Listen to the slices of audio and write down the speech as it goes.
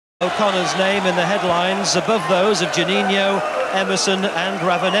O'Connor's name in the headlines above those of Juninho, Emerson and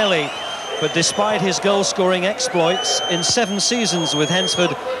Ravanelli. But despite his goal-scoring exploits in 7 seasons with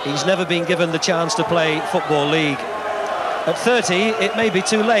Hednesford, he's never been given the chance to play Football League. At 30, it may be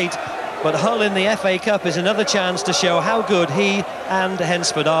too late, but Hull in the FA Cup is another chance to show how good he and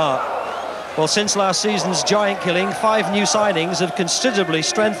Hednesford are. Well, since last season's giant killing, 5 new signings have considerably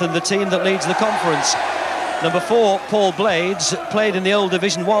strengthened the team that leads the conference. Number 4, Paul Blades, played in the old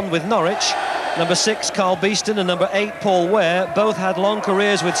Division 1 with Norwich. Number 6, Carl Beeston, and number 8, Paul Ware, both had long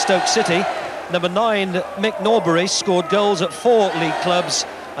careers with Stoke City. Number 9, Mick Norbury, scored goals at 4 league clubs.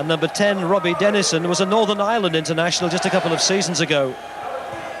 And number 10, Robbie Dennison, was a Northern Ireland international just a couple of seasons ago.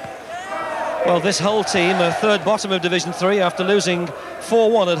 Well, this Hull team are third bottom of Division 3 after losing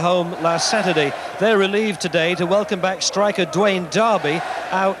 4-1 at home last Saturday. They're relieved today to welcome back striker Dwayne Darby,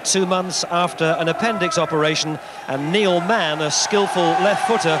 out 2 months after an appendix operation, and Neil Mann, a skillful left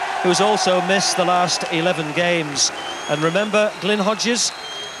footer who's also missed the last 11 games. And remember Glyn Hodges?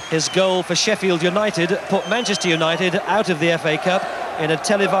 His goal for Sheffield United put Manchester United out of the FA Cup in a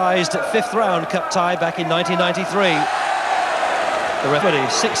televised 5th round cup tie back in 1993. The referee,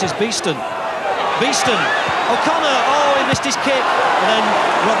 6 is Beeston. Beeston, O'Connor, oh, he missed his kick, and then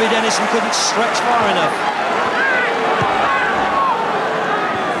Robbie Dennison couldn't stretch far enough.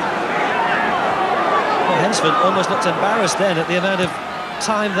 Well, Hednesford almost looked embarrassed then at the amount of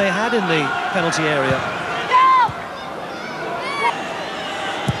time they had in the penalty area.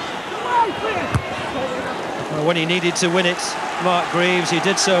 Well, when he needed to win it, Mark Greaves, he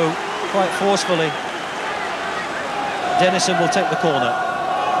did so quite forcefully. Dennison will take the corner.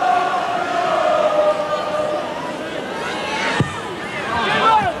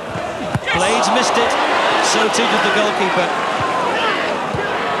 Blades missed it, so too did the goalkeeper.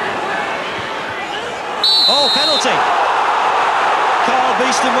 Oh, penalty! Carl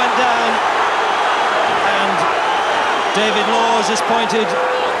Beeston went down, and David Laws has pointed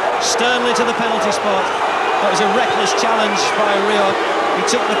sternly to the penalty spot. That was a reckless challenge by Rioch. He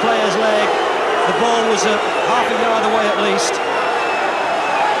took the player's leg. The ball was half a yard away at least.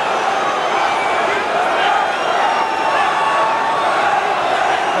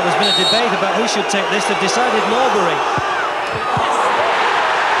 There's been a debate about who should take this. They've decided Norbury.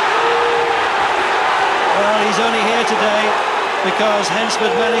 Well, he's only here today because Hednesford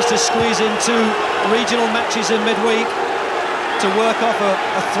managed to squeeze in 2 regional matches in midweek to work off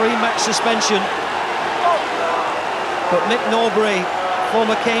a 3-match suspension. But Mick Norbury,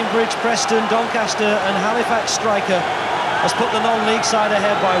 former Cambridge, Preston, Doncaster and Halifax striker, has put the non-league side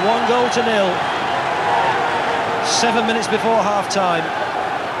ahead by 1 goal to 0. 7 minutes before half-time.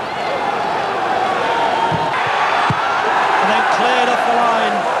 Cleared off the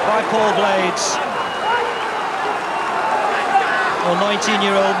line by Paul Blades. Well,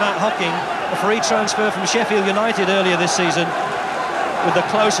 19-year-old Matt Hocking, a free transfer from Sheffield United earlier this season, with a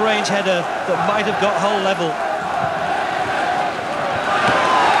close-range header that might have got Hull level.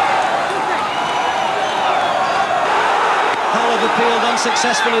 Hull have appealed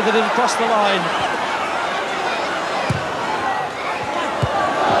unsuccessfully that it had crossed the line.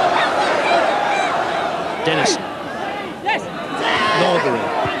 Dennison. Norbury.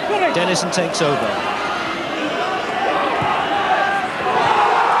 Dennison takes over.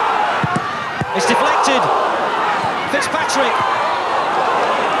 It's deflected. Fitzpatrick.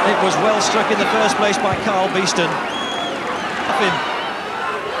 It was well struck in the first place by Carl Beeston. Up him.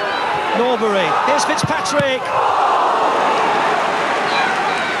 Norbury. Here's Fitzpatrick.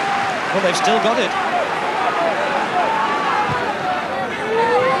 Well, they've still got it.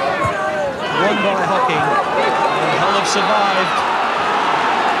 Won by Hocking. And Hull have survived.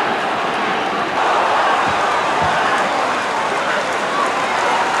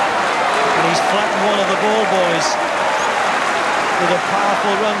 He's flattened one of the ball boys with a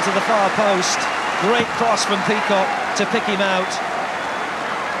powerful run to the far post. Great cross from Peacock to pick him out.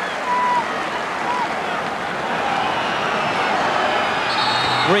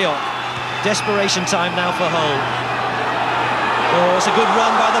 Rioch. Desperation time now for Hull. Oh, it's a good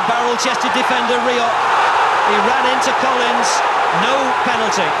run by the barrel-chested defender Rioch. He ran into Collins. No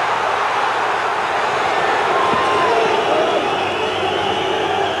penalty.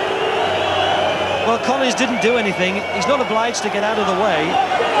 Well, Collins didn't do anything. He's not obliged to get out of the way.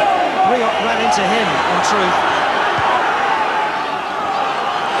 Rioch ran into him, in truth.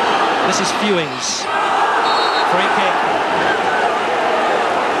 This is Fewings. Free kick.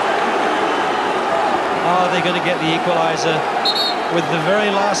 Are they going to get the equaliser with the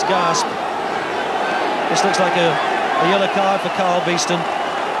very last gasp? This looks like a yellow card for Carl Beeston.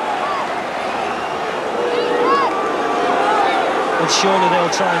 but surely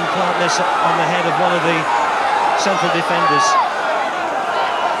they'll try and plant this on the head of one of the central defenders.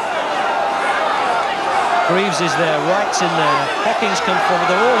 Greaves is there, Wright's in there, Hocking's come forward,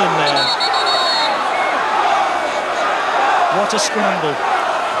 they're all in there. What a scramble.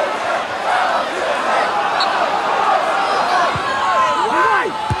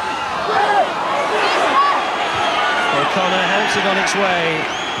 O'Connor helps it on its way,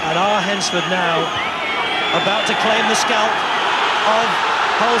 and our Hednesford now about to claim the scalp of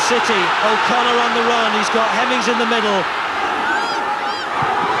Hull City. O'Connor on the run, he's got Hemmings in the middle.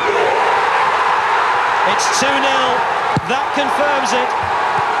 It's 2-0, that confirms it.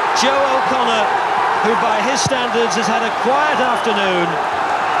 Joe O'Connor, who by his standards has had a quiet afternoon,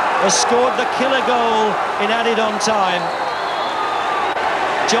 has scored the killer goal in added-on time.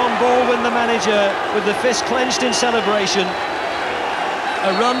 John Baldwin, the manager, with the fist clenched in celebration.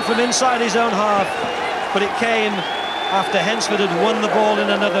 A run from inside his own half, but it came after Hednesford had won the ball in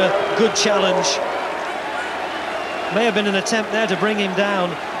another good challenge. May have been an attempt there to bring him down,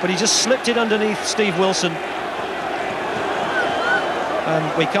 but he just slipped it underneath Steve Wilson. And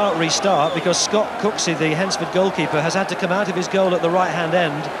we can't restart because Scott Cooksey, the Hednesford goalkeeper, has had to come out of his goal at the right-hand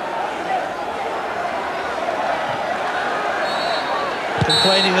end.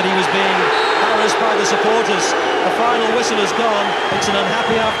 Complaining that he was being harassed by the supporters. The final whistle has gone. It's an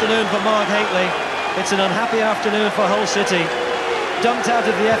unhappy afternoon for Mark Hateley. It's an unhappy afternoon for Hull City. Dumped out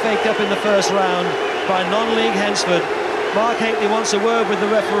of the FA Cup in the first round by non-league Hednesford. Mark Hateley wants a word with the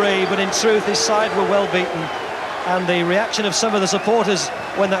referee, but in truth his side were well beaten. And the reaction of some of the supporters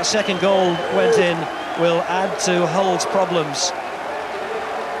when that second goal went in will add to Hull's problems.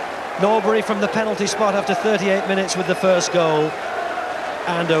 Norbury from the penalty spot after 38 minutes with the first goal.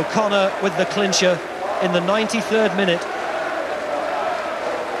 And O'Connor with the clincher in the 93rd minute.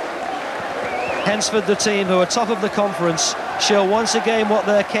 Hednesford, the team who are top of the conference, show once again what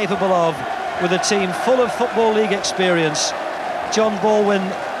they're capable of with a team full of Football League experience. John Baldwin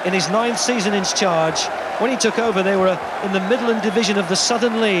in his 9th season in charge. When he took over, they were in the Midland Division of the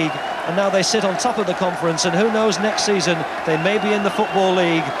Southern League, and now they sit on top of the conference, and who knows, next season they may be in the Football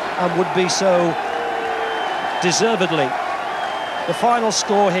League and would be so deservedly. The final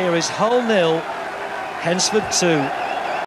score here is Hull 0, Hednesford 2.